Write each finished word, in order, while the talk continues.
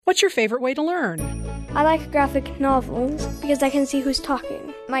What's your favorite way to learn? I like graphic novels because I can see who's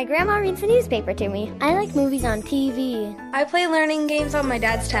talking. My grandma reads the newspaper to me. I like movies on TV. I play learning games on my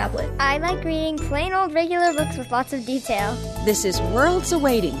dad's tablet. I like reading plain old regular books with lots of detail. This is Worlds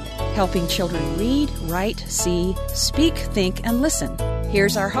Awaiting, helping children read, write, see, speak, think, and listen.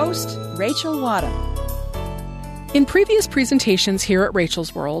 Here's our host, Rachel Wadham. In previous presentations here at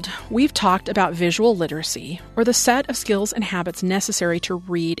Rachel's World, we've talked about visual literacy, or the set of skills and habits necessary to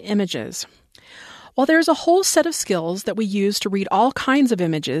read images. While there's a whole set of skills that we use to read all kinds of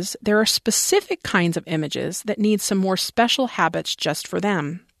images, there are specific kinds of images that need some more special habits just for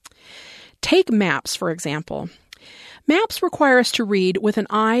them. Take maps, for example. Maps require us to read with an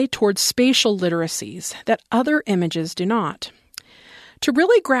eye towards spatial literacies that other images do not. To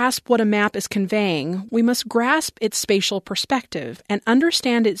really grasp what a map is conveying, we must grasp its spatial perspective and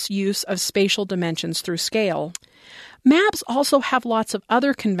understand its use of spatial dimensions through scale. Maps also have lots of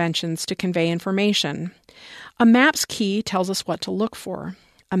other conventions to convey information. A map's key tells us what to look for.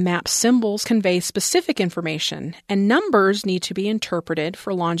 A map's symbols convey specific information, and numbers need to be interpreted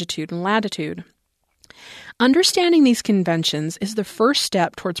for longitude and latitude. Understanding these conventions is the first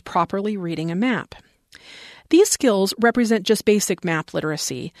step towards properly reading a map. These skills represent just basic map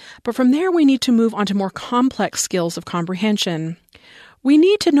literacy, but from there we need to move on to more complex skills of comprehension. We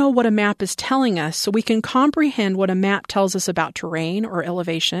need to know what a map is telling us so we can comprehend what a map tells us about terrain or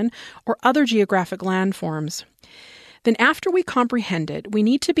elevation or other geographic landforms. Then after we comprehend it, we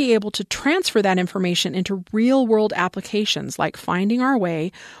need to be able to transfer that information into real-world applications like finding our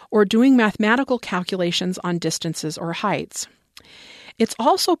way or doing mathematical calculations on distances or heights. It's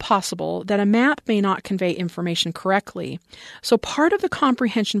also possible that a map may not convey information correctly, so part of the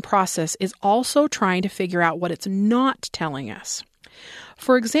comprehension process is also trying to figure out what it's not telling us.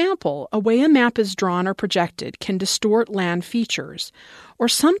 For example, a way a map is drawn or projected can distort land features, or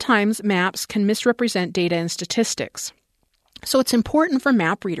sometimes maps can misrepresent data and statistics. So it's important for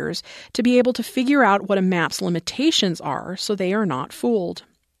map readers to be able to figure out what a map's limitations are so they are not fooled.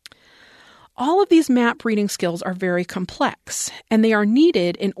 All of these map reading skills are very complex, and they are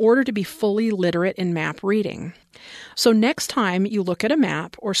needed in order to be fully literate in map reading. So next time you look at a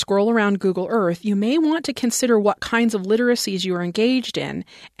map or scroll around Google Earth, you may want to consider what kinds of literacies you are engaged in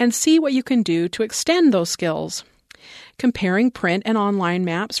and see what you can do to extend those skills. Comparing print and online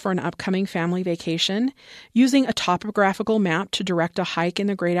maps for an upcoming family vacation, using a topographical map to direct a hike in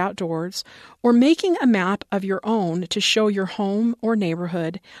the great outdoors, or making a map of your own to show your home or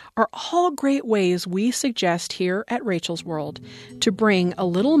neighborhood are all great ways we suggest here at Rachel's World to bring a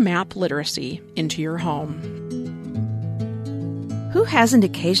little map literacy into your home. Who hasn't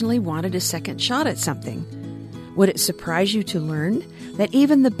occasionally wanted a second shot at something? Would it surprise you to learn that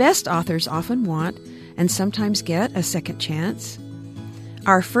even the best authors often want and sometimes get a second chance?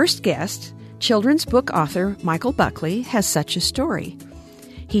 Our first guest, children's book author Michael Buckley, has such a story.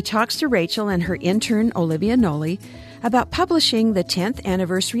 He talks to Rachel and her intern Olivia Noli about publishing the 10th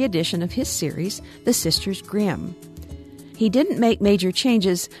anniversary edition of his series, The Sisters Grimm. He didn't make major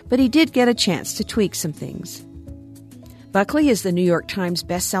changes, but he did get a chance to tweak some things. Buckley is the New York Times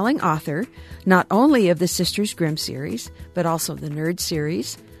best-selling author, not only of the Sisters Grimm series, but also the Nerd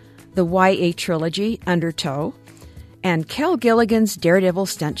series, the YA trilogy Undertow, and Kel Gilligan's Daredevil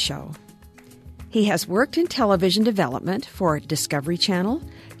stunt show. He has worked in television development for Discovery Channel,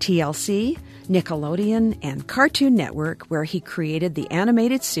 TLC, Nickelodeon, and Cartoon Network, where he created the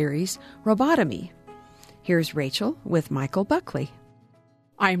animated series Robotomy. Here's Rachel with Michael Buckley.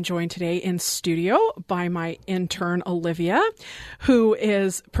 I'm joined today in studio by my intern, Olivia, who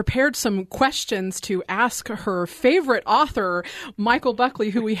is prepared some questions to ask her favorite author, Michael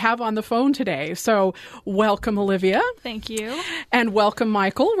Buckley, who we have on the phone today. So welcome, Olivia. Thank you. And welcome,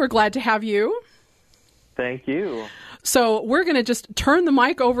 Michael. We're glad to have you. Thank you. So we're going to just turn the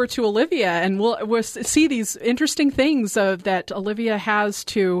mic over to Olivia, and we'll see these interesting things that Olivia has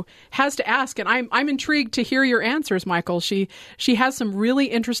to ask. And I'm intrigued to hear your answers, Michael. She has some really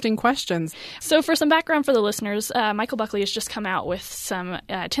interesting questions. So for some background for the listeners, Michael Buckley has just come out with some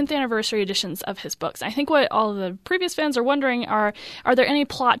 10th anniversary editions of his books. I think what all the previous fans are wondering are there any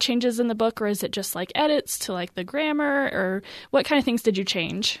plot changes in the book, or is it just like edits to like the grammar, or what kind of things did you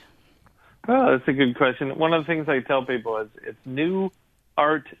change? Oh, that's a good question. One of the things I tell people is it's new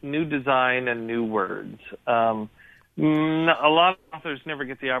art, new design, and new words. A lot of authors never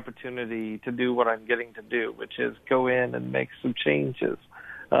get the opportunity to do what I'm getting to do, which is go in and make some changes.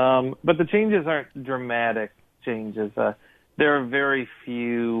 But the changes aren't dramatic changes. There are very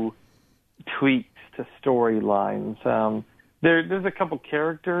few tweaks to storylines. There's a couple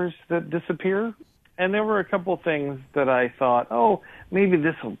characters that disappear, And there were a couple things that I thought, oh, maybe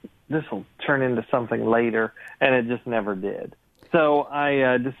this will turn into something later, and it just never did. So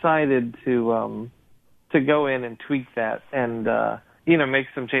I decided to go in and tweak that and make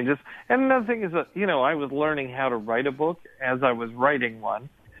some changes. And another thing is that I was learning how to write a book as I was writing one,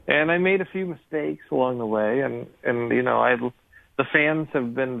 and I made a few mistakes along the way. And the fans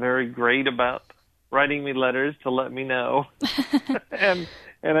have been very great about writing me letters to let me know, and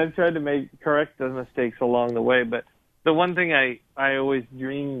I've tried to correct those mistakes along the way. But the one thing I always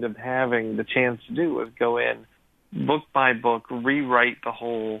dreamed of having the chance to do was go in, book by book, rewrite the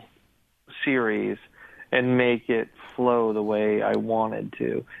whole series and make it flow the way I wanted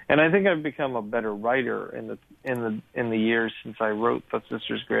to. And I think I've become a better writer in the years since I wrote The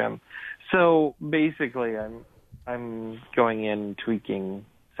Sisters Grimm. So basically, I'm going in, tweaking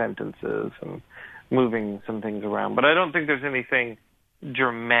sentences and moving some things around. But I don't think there's anything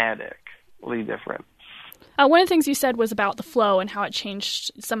dramatically different. One of the things you said was about the flow and how it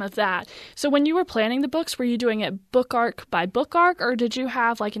changed some of that. So when you were planning the books, were you doing it book arc by book arc, or did you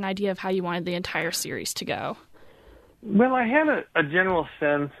have like an idea of how you wanted the entire series to go? Well, I had a general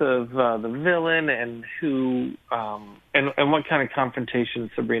sense of the villain and who and what kind of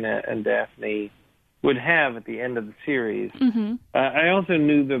confrontation Sabrina and Daphne would have at the end of the series. Mm-hmm. I also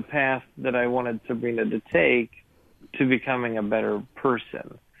knew the path that I wanted Sabrina to take to becoming a better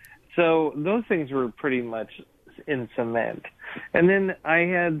person. So those things were pretty much in cement. And then I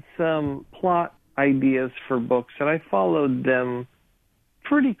had some plot ideas for books, and I followed them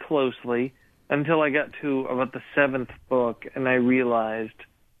pretty closely until I got to about the 7th book, and I realized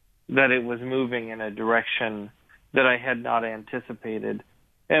that it was moving in a direction that I had not anticipated.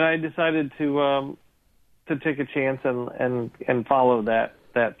 And I decided to take a chance and follow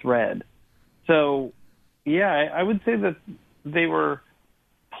that thread. So, yeah, I would say that they were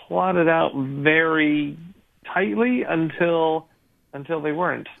plotted out very tightly until they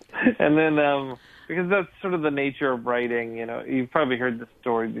weren't. And then because that's sort of the nature of writing, you've probably heard this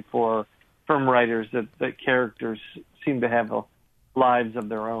story before from writers that characters seem to have lives of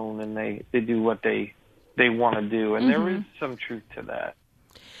their own, and they do what they want to do. And there is some truth to that.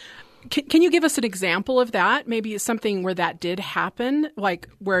 Can you give us an example of that? Maybe something where that did happen, like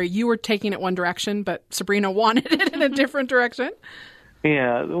where you were taking it one direction, but Sabrina wanted it in a different direction?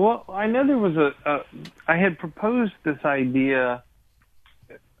 Yeah, well, I know there was I had proposed this idea,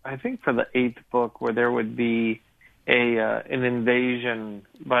 I think for the 8th book, where there would be an invasion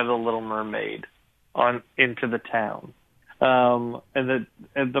by the Little Mermaid into the town, and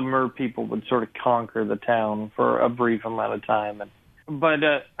the mer people would sort of conquer the town for a brief amount of time. But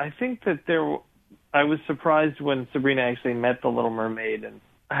I think that I was surprised when Sabrina actually met the Little Mermaid and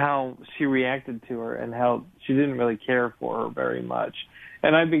how she reacted to her and how she didn't really care for her very much.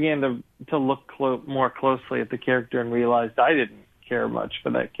 And I began to look more closely at the character and realized I didn't care much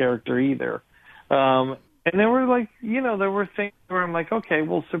for that character either. And there were there were things where I'm like, okay,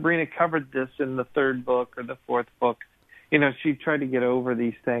 well, Sabrina covered this in the 3rd book or the 4th book. She tried to get over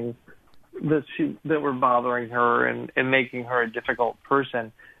these things that were bothering her and making her a difficult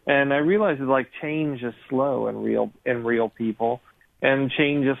person. And I realized that change is slow in real people, and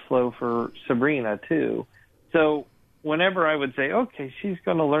change is slow for Sabrina too. So whenever I would say, okay, she's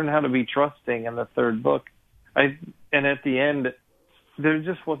going to learn how to be trusting in the 3rd book, and at the end, there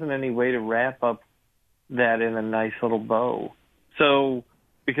just wasn't any way to wrap up that in a nice little bow. So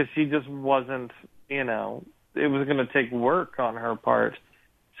because she just wasn't, it was going to take work on her part.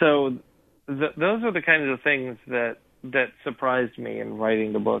 So those are the kinds of things that surprised me in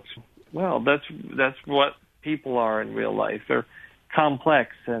writing the books. Well, that's what people are in real life. They're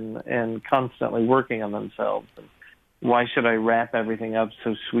complex and constantly working on themselves. And why should I wrap everything up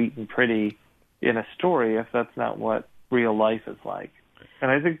so sweet and pretty in a story if that's not what real life is like?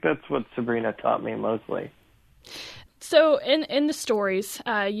 And I think that's what Sabrina taught me mostly. So in the stories,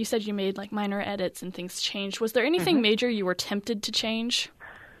 you said you made minor edits and things changed. Was there anything major you were tempted to change?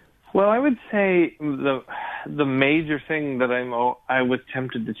 Well, I would say the major thing that I was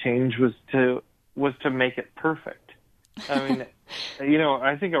tempted to change was to make it perfect. I mean,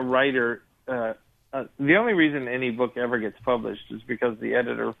 I think a writer, the only reason any book ever gets published is because the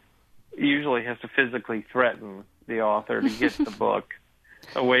editor usually has to physically threaten the author to get the book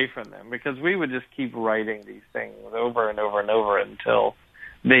away from them, because we would just keep writing these things over and over and over until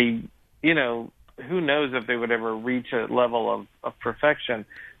they, who knows if they would ever reach a level of perfection.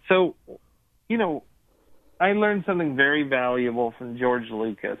 So, I learned something very valuable from George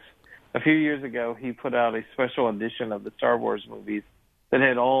Lucas. A few years ago, he put out a special edition of the Star Wars movies that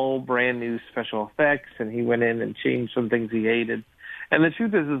had all brand new special effects, and he went in and changed some things he hated. And the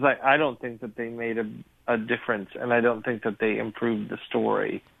truth is I don't think that they made a difference, and I don't think that they improved the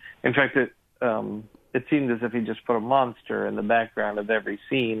story. In fact, it seemed as if he just put a monster in the background of every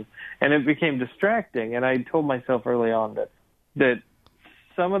scene, and it became distracting. And I told myself early on that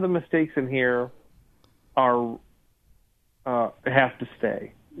some of the mistakes in here are have to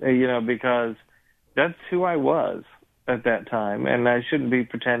stay, because that's who I was at that time, and I shouldn't be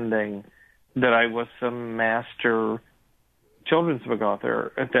pretending that I was some master children's book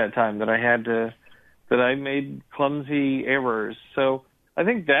author at that time, that I made clumsy errors. So I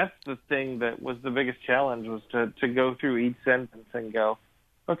think that's the thing that was the biggest challenge, was to go through each sentence and go,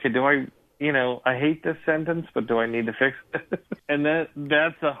 okay, I hate this sentence, but do I need to fix it? And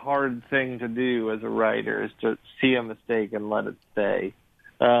that's a hard thing to do as a writer, is to see a mistake and let it stay.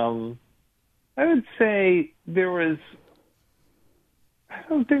 I would say I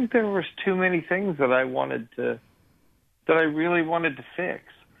don't think there was too many things that I really wanted to fix.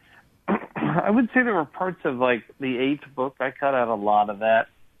 I would say there were parts of the 8th book, I cut out a lot of that.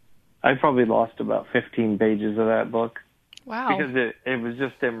 I probably lost about 15 pages of that book. Wow. Because it was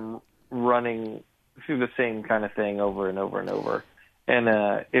just them running through the same kind of thing over and over and over. And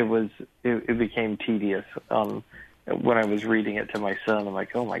it became tedious. When I was reading it to my son, I'm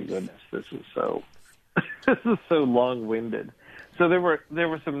like, oh my goodness, this is so long-winded. So there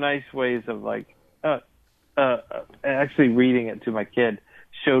were some nice ways of actually reading it to my kid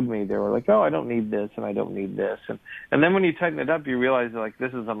showed me. They were like, oh, I don't need this and I don't need this, and then when you tighten it up, you realize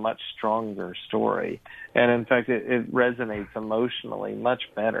this is a much stronger story, and in fact, it resonates emotionally much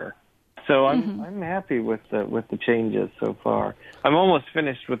better. So I'm happy with the changes so far. I'm almost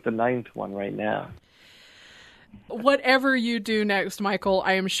finished with the 9th one right now. Whatever you do next, Michael,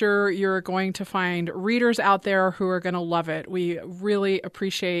 I am sure you're going to find readers out there who are going to love it. We really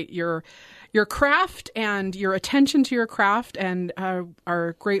appreciate your craft and your attention to your craft, and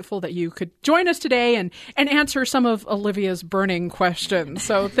are grateful that you could join us today and answer some of Olivia's burning questions.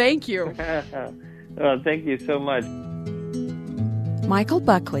 So thank you. Thank you so much. Michael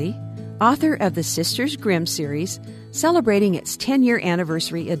Buckley, author of the Sisters Grimm series, celebrating its 10-year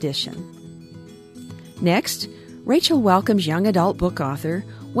anniversary edition. Next, Rachel welcomes young adult book author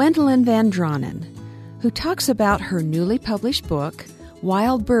Wendelin Van Dronen, who talks about her newly published book,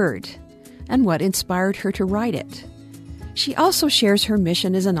 Wild Bird, and what inspired her to write it. She also shares her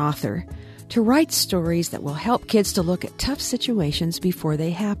mission as an author, to write stories that will help kids to look at tough situations before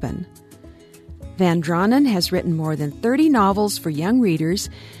they happen. Van Dronen has written more than 30 novels for young readers,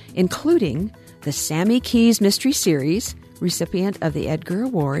 including the Sammy Keys Mystery Series, recipient of the Edgar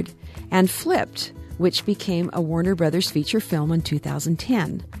Award, and Flipped, which became a Warner Brothers feature film in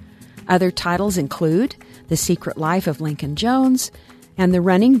 2010. Other titles include The Secret Life of Lincoln Jones and The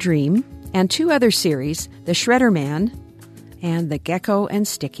Running Dream, and 2 other series, The Shredder Man and The Gecko and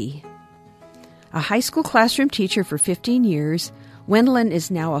Sticky. A high school classroom teacher for 15 years, Wendelin is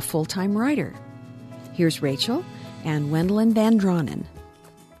now a full-time writer. Here's Rachel and Wendelin Van Dronen.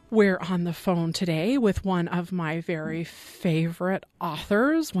 We're on the phone today with one of my very favorite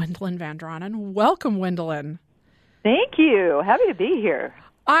authors, Wendelin Van Dronen. Welcome, Wendelin. Thank you. Happy to be here.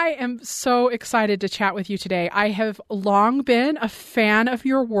 I am so excited to chat with you today. I have long been a fan of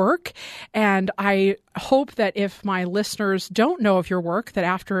your work, and I hope that if my listeners don't know of your work, that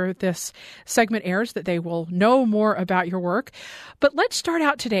after this segment airs, that they will know more about your work. But let's start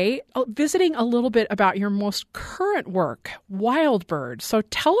out today visiting a little bit about your most current work, Wild Bird. So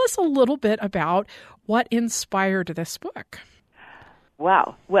tell us a little bit about what inspired this book.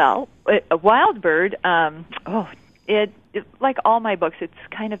 Wow. Well, Wild Bird, It, like all my books, it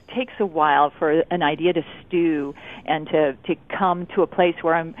kind of takes a while for an idea to stew and to come to a place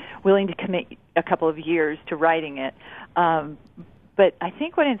where I'm willing to commit a couple of years to writing it. But I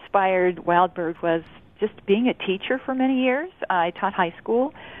think what inspired Wild Bird was just being a teacher for many years. I taught high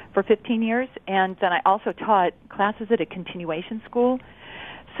school for 15 years, and then I also taught classes at a continuation school.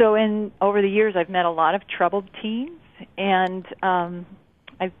 So over the years, I've met a lot of troubled teens, and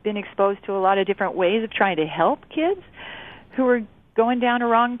I've been exposed to a lot of different ways of trying to help kids who are going down a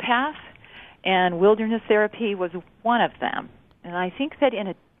wrong path, and wilderness therapy was one of them. And I think that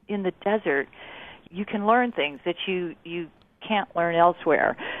in the desert, you can learn things that you can't learn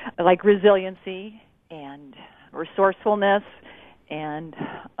elsewhere, like resiliency and resourcefulness and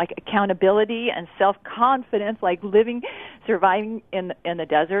like accountability and self-confidence, like surviving in the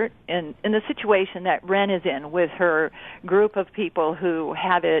desert, and in the situation that Wren is in with her group of people who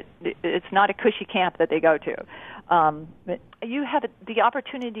have it. It's not a cushy camp that they go to. But you have the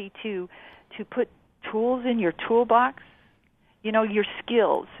opportunity to put tools in your toolbox, your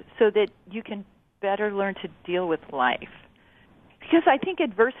skills, so that you can better learn to deal with life. because I think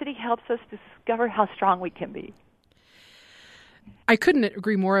adversity helps us discover how strong we can be. I couldn't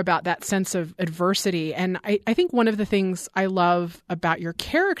agree more about that sense of adversity. And I think one of the things I love about your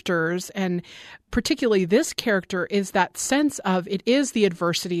characters, and particularly this character, is that sense of it is the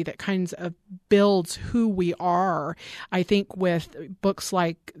adversity that kind of builds who we are. I think with books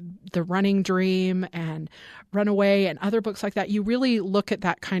like The Running Dream and Runaway and other books like that, you really look at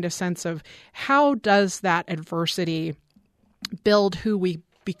that kind of sense of how does that adversity build who we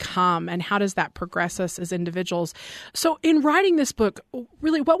become, and how does that progress us as individuals? So in writing this book,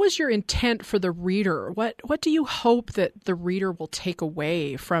 really, what was your intent for the reader? What do you hope that the reader will take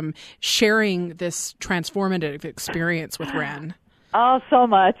away from sharing this transformative experience with Wren? Oh, so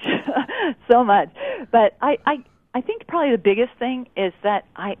much. So much. But I think probably the biggest thing is that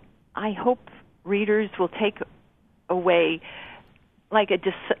I hope readers will take away like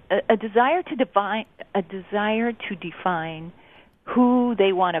a desire to define who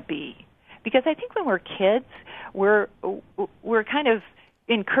they want to be. Because I think when we're kids, we're kind of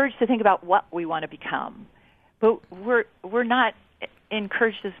encouraged to think about what we want to become. But we're not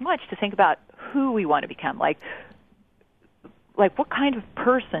encouraged as much to think about who we want to become. Like what kind of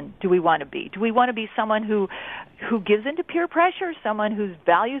person do we want to be? Do we want to be someone who gives into peer pressure, someone whose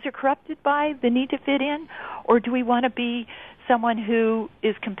values are corrupted by the need to fit in? Or do we want to be someone who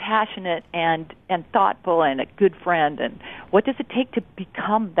is compassionate and thoughtful and a good friend? And what does it take to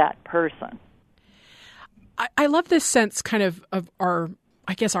become that person? I love this sense kind of our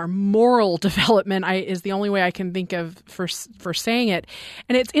moral development is the only way I can think of for saying it.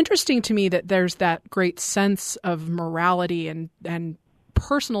 And it's interesting to me that there's that great sense of morality and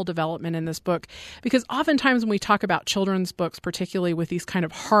personal development in this book, because oftentimes when we talk about children's books, particularly with these kind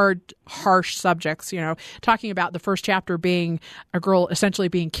of hard, harsh subjects, talking about the first chapter being a girl essentially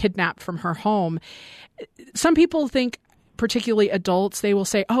being kidnapped from her home, some people think, particularly adults, they will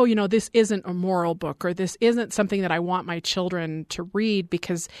say, oh, this isn't a moral book, or this isn't something that I want my children to read,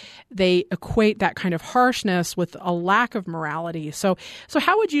 because they equate that kind of harshness with a lack of morality. So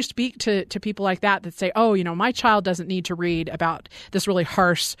how would you speak to people like that say, oh, my child doesn't need to read about this really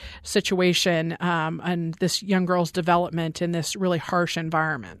harsh situation and this young girl's development in this really harsh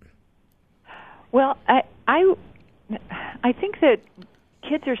environment? Well, I think that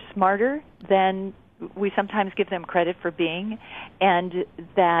kids are smarter than we sometimes give them credit for being, and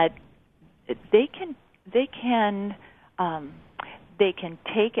that they can take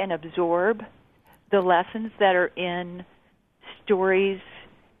and absorb the lessons that are in stories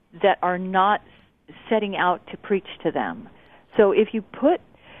that are not setting out to preach to them. So if you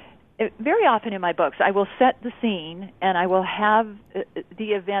very often in my books, I will set the scene and I will have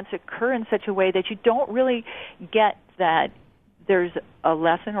the events occur in such a way that you don't really get that there's a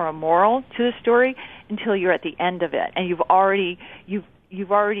lesson or a moral to the story until you're at the end of it, and you've already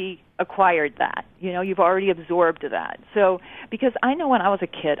acquired that. You've already absorbed that. So, because I know when I was a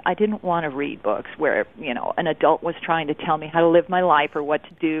kid, I didn't want to read books where an adult was trying to tell me how to live my life or what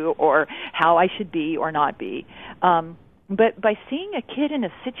to do or how I should be or not be. But by seeing a kid in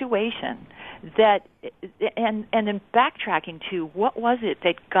a situation that, and then backtracking to what was it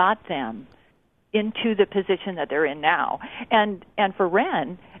that got them into the position that they're in now. And for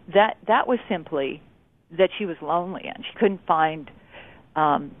Wren, that was simply that she was lonely and she couldn't find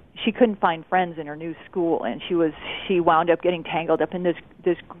friends in her new school, and she wound up getting tangled up in this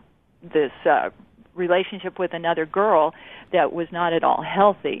relationship with another girl that was not at all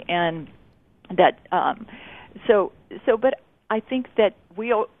healthy. And that but I think that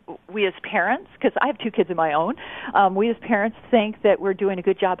we as parents, because I have two kids of my own, we as parents think that we're doing a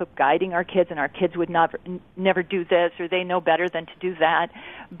good job of guiding our kids, and our kids would never do this, or they know better than to do that.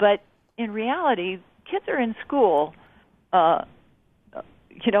 But in reality, kids are in school,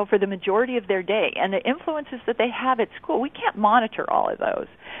 for the majority of their day, and the influences that they have at school, we can't monitor all of those.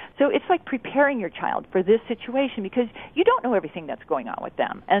 So it's like preparing your child for this situation, because you don't know everything that's going on with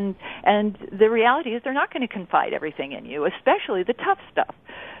them. And the reality is they're not going to confide everything in you, especially the tough stuff.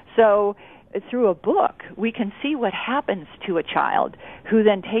 So through a book, we can see what happens to a child who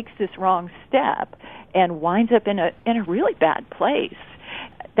then takes this wrong step and winds up in a really bad place.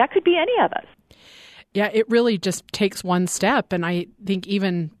 That could be any of us. Yeah, it really just takes one step. And I think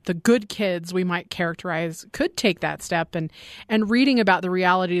even the good kids we might characterize could take that step. And reading about the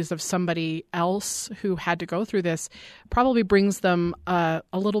realities of somebody else who had to go through this probably brings them a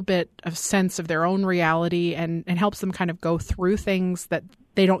little bit of sense of their own reality and helps them kind of go through things that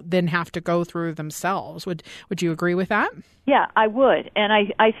they don't then have to go through themselves. Would you agree with that? Yeah, I would. And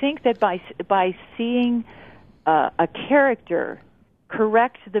I think that by seeing a character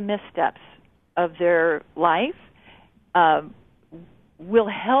correct the missteps of their life, will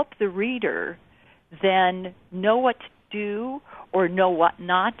help the reader then know what to do or know what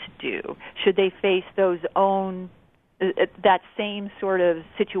not to do should they face that same sort of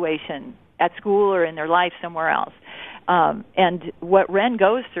situation at school or in their life somewhere else. And what Wren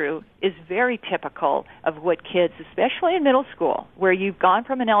goes through is very typical of what kids, especially in middle school, where you've gone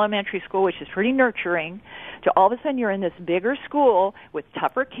from an elementary school, which is pretty nurturing, to all of a sudden you're in this bigger school with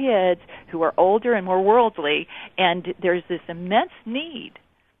tougher kids who are older and more worldly, and there's this immense need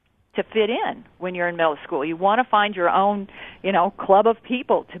to fit in when you're in middle school. You want to find your own, club of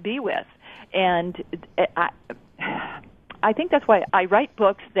people to be with. And I think that's why I write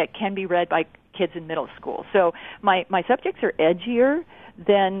books that can be read by kids in middle school. So my subjects are edgier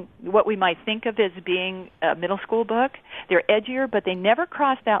than what we might think of as being a middle school book. They're edgier, but they never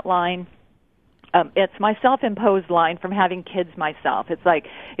cross that line. It's my self-imposed line from having kids myself. It's like,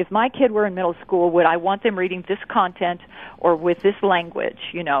 if my kid were in middle school, would I want them reading this content or with this language,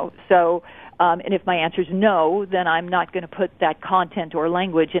 So, and if my answer is no, then I'm not going to put that content or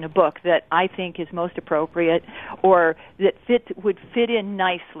language in a book that I think is most appropriate or that would fit in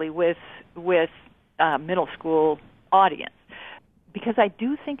nicely with middle school audience. Because I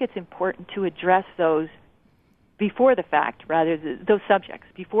do think it's important to address those before the fact, those subjects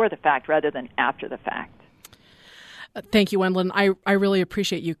before the fact rather than after the fact. Thank you, Wendlyn. I really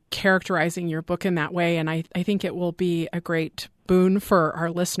appreciate you characterizing your book in that way, and I think it will be a great boon for our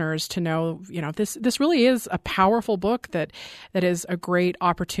listeners to know, this really is a powerful book that is a great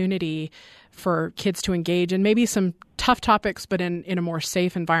opportunity for kids to engage in maybe some tough topics, but in a more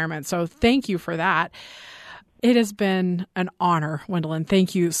safe environment. So thank you for that. It has been an honor, Wendlyn.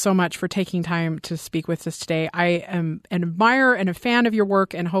 Thank you so much for taking time to speak with us today. I am an admirer and a fan of your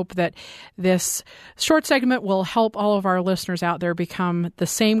work and hope that this short segment will help all of our listeners out there become the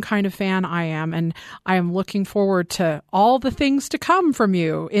same kind of fan I am. And I am looking forward to all the things to come from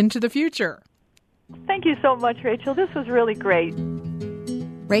you into the future. Thank you so much, Rachel. This was really great.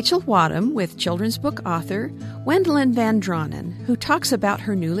 Rachel Wadham with children's book author Wendlyn Van Dronen, who talks about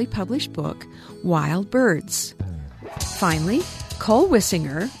her newly published book, Wild Birds. Finally, Cole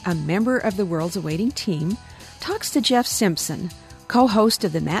Wissinger, a member of the World's Awaiting team, talks to Jeff Simpson, co-host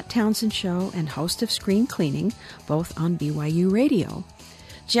of The Matt Townsend Show and host of Screen Cleaning, both on BYU Radio.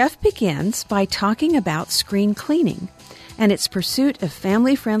 Jeff begins by talking about screen cleaning and its pursuit of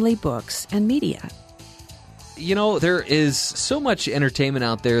family-friendly books and media. There is so much entertainment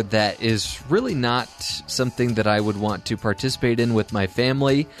out there that is really not something that I would want to participate in with my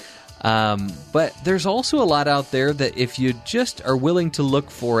family. But there's also a lot out there that if you just are willing to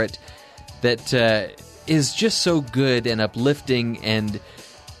look for it, that is just so good and uplifting, and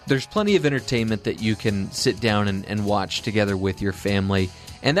there's plenty of entertainment that you can sit down and watch together with your family.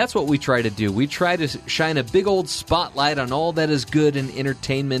 And that's what we try to do. We try to shine a big old spotlight on all that is good in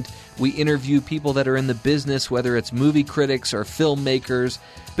entertainment. We interview people that are in the business, whether it's movie critics or filmmakers.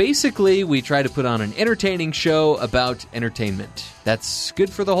 Basically, we try to put on an entertaining show about entertainment. That's good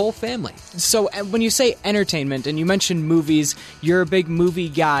for the whole family. So when you say entertainment, and you mentioned movies, you're a big movie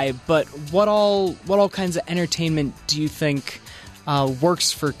guy, but what all kinds of entertainment do you think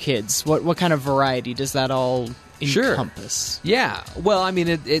works for kids? What kind of variety does that all encompass? Sure. Yeah. Well, I mean,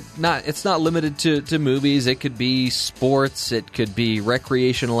 it's not limited to movies. It could be sports. It could be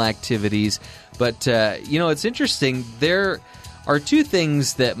recreational activities. But, it's interesting. There are two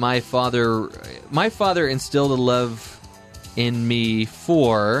things that my father instilled a love in me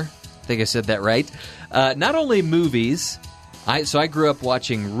for. I think I said that right. Not only movies. So I grew up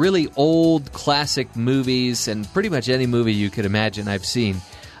watching really old classic movies, and pretty much any movie you could imagine I've seen.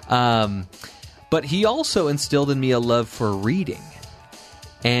 But he also instilled in me a love for reading.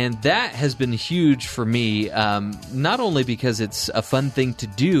 And that has been huge for me, not only because it's a fun thing to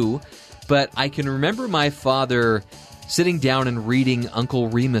do, but I can remember my father sitting down and reading Uncle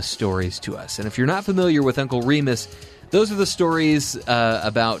Remus stories to us. And if you're not familiar with Uncle Remus, those are the stories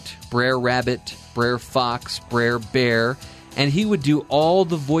about Brer Rabbit, Brer Fox, Brer Bear, and he would do all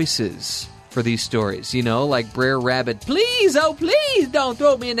the voices for these stories, like Brer Rabbit, please, oh please, don't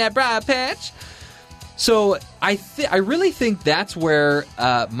throw me in that briar patch. So I really think that's where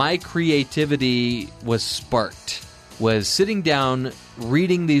my creativity was sparked, was sitting down,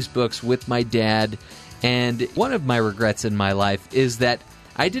 reading these books with my dad. And one of my regrets in my life is that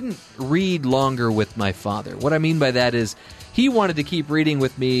I didn't read longer with my father. What I mean by that is he wanted to keep reading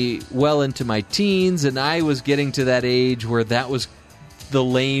with me well into my teens, and I was getting to that age where that was the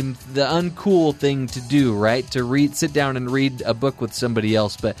uncool thing to do, right? To sit down and read a book with somebody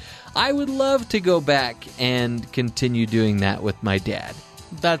else. But I would love to go back and continue doing that with my dad.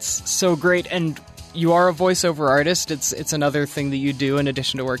 That's so great. And you are a voiceover artist. It's another thing that you do in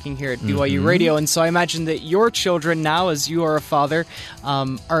addition to working here at BYU Radio. And so I imagine that your children now, as you are a father,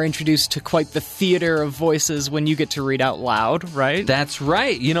 are introduced to quite the theater of voices when you get to read out loud, right? That's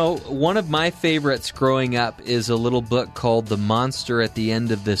right. You know, one of my favorites growing up is a little book called The Monster at the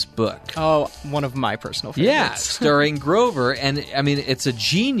End of This Book. Oh, one of my personal favorites. Yeah, starring Grover. And, I mean, it's a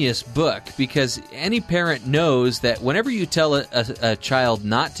genius book because any parent knows that whenever you tell a child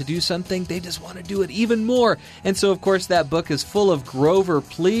not to do something, they just want to do it even more. And so, of course, that book is full of Grover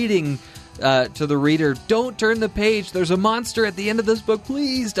pleading to the reader, don't turn the page. There's a monster at the end of this book.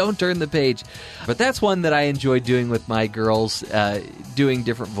 Please don't turn the page. But that's one that I enjoy doing with my girls, doing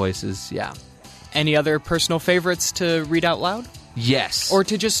different voices. Yeah. Any other personal favorites to read out loud? Yes. Or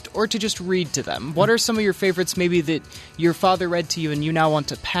to just read to them. What are some of your favorites maybe that your father read to you and you now want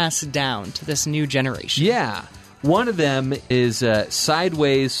to pass down to this new generation? Yeah. One of them is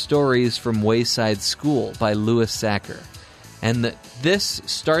Sideways Stories from Wayside School by Louis Sachar. And this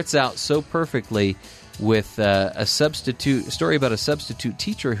starts out so perfectly with a story about a substitute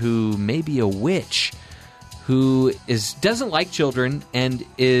teacher who may be a witch, who doesn't like children and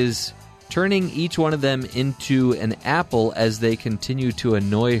is turning each one of them into an apple as they continue to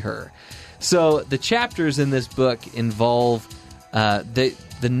annoy her. So the chapters in this book involve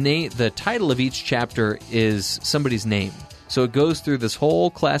the title of each chapter is somebody's name. So it goes through this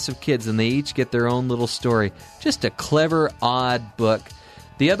whole class of kids, and they each get their own little story. Just a clever, odd book.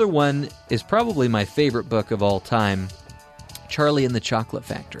 The other one is probably my favorite book of all time, Charlie and the Chocolate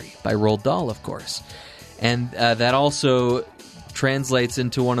Factory by Roald Dahl, of course. And that also translates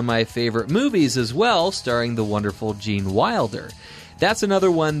into one of my favorite movies as well, starring the wonderful Gene Wilder. That's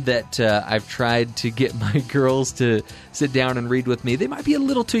another one that I've tried to get my girls to sit down and read with me. They might be a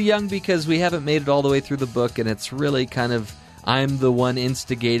little too young because we haven't made it all the way through the book, and it's really kind of, I'm the one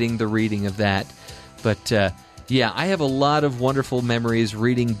instigating the reading of that. But yeah, I have a lot of wonderful memories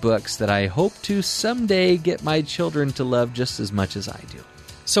reading books that I hope to someday get my children to love just as much as I do.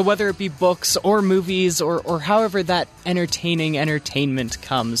 So whether it be books or movies or however that entertaining entertainment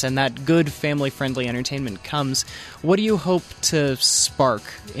comes and that good family-friendly entertainment comes, what do you hope to spark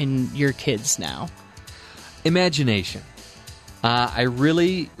in your kids now? Imagination. I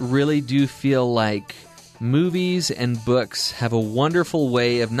really, really do feel like movies and books have a wonderful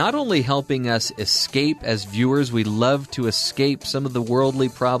way of not only helping us escape as viewers. We love to escape some of the worldly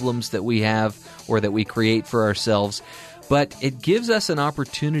problems that we have or that we create for ourselves, but it gives us an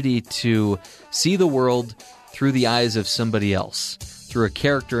opportunity to see the world through the eyes of somebody else, through a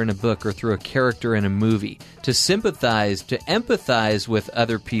character in a book or through a character in a movie, to sympathize, to empathize with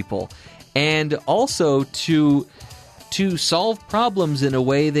other people, and also to solve problems in a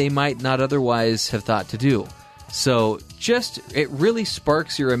way they might not otherwise have thought to do. So it really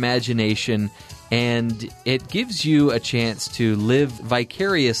sparks your imagination, and it gives you a chance to live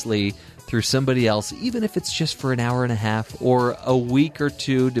vicariously through somebody else, even if it's just for an hour and a half or a week or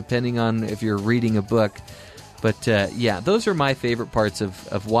two, depending on if you're reading a book. But yeah, those are my favorite parts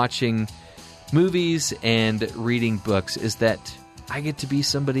of watching movies and reading books, is that I get to be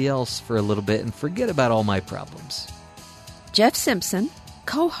somebody else for a little bit and forget about all my problems. Jeff Simpson,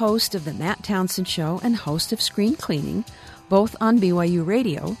 co-host of The Matt Townsend Show and host of Screen Cleaning, both on BYU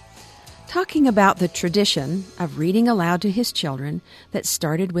Radio, talking about the tradition of reading aloud to his children that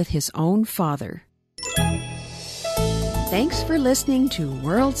started with his own father. Thanks for listening to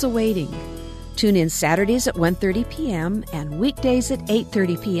Worlds Awaiting. Tune in Saturdays at 1:30 p.m. and weekdays at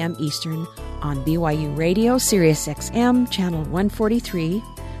 8:30 p.m. Eastern on BYU Radio, Sirius XM, Channel 143,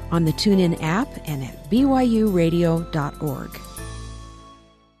 on the TuneIn app, and at byuradio.org.